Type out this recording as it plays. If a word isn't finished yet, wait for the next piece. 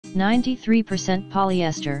93%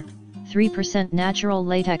 polyester, 3% natural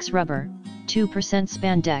latex rubber, 2%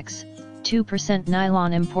 spandex, 2%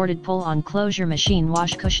 nylon. Imported pull-on closure machine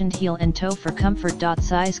wash, cushioned heel and toe for comfort.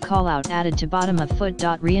 Size callout added to bottom of foot.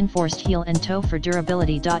 Reinforced heel and toe for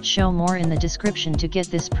durability. Show more in the description to get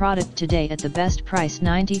this product today at the best price.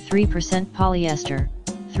 93% polyester,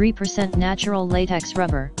 3% natural latex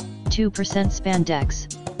rubber, 2% spandex,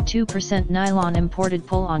 2% nylon. Imported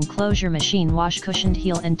pull-on closure machine wash, cushioned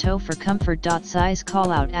heel and toe for comfort. Size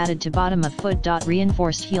callout added to bottom of foot.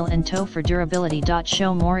 Reinforced heel and toe for durability.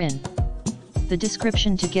 Show more in the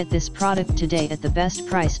description to get this product today at the best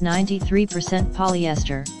price. 93%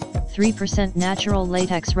 polyester, 3% natural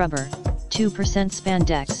latex rubber, 2%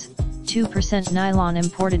 spandex, 2% nylon.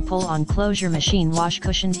 Imported pull-on closure machine wash,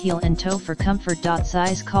 cushioned heel and toe for comfort.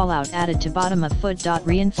 Size callout added to bottom of foot.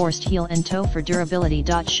 Reinforced heel and toe for durability.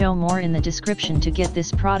 Show more in the description to get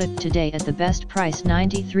this product today at the best price.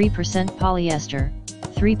 93% polyester,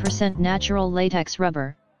 3% natural latex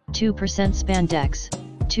rubber, 2% spandex,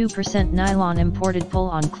 2% nylon. Imported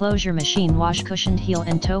pull-on closure machine wash, cushioned heel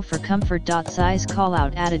and toe for comfort. Size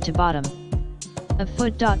callout added to bottom of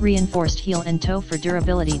foot. Reinforced heel and toe for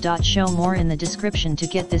durability. Show more in the description to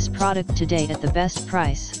get this product today at the best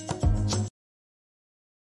price.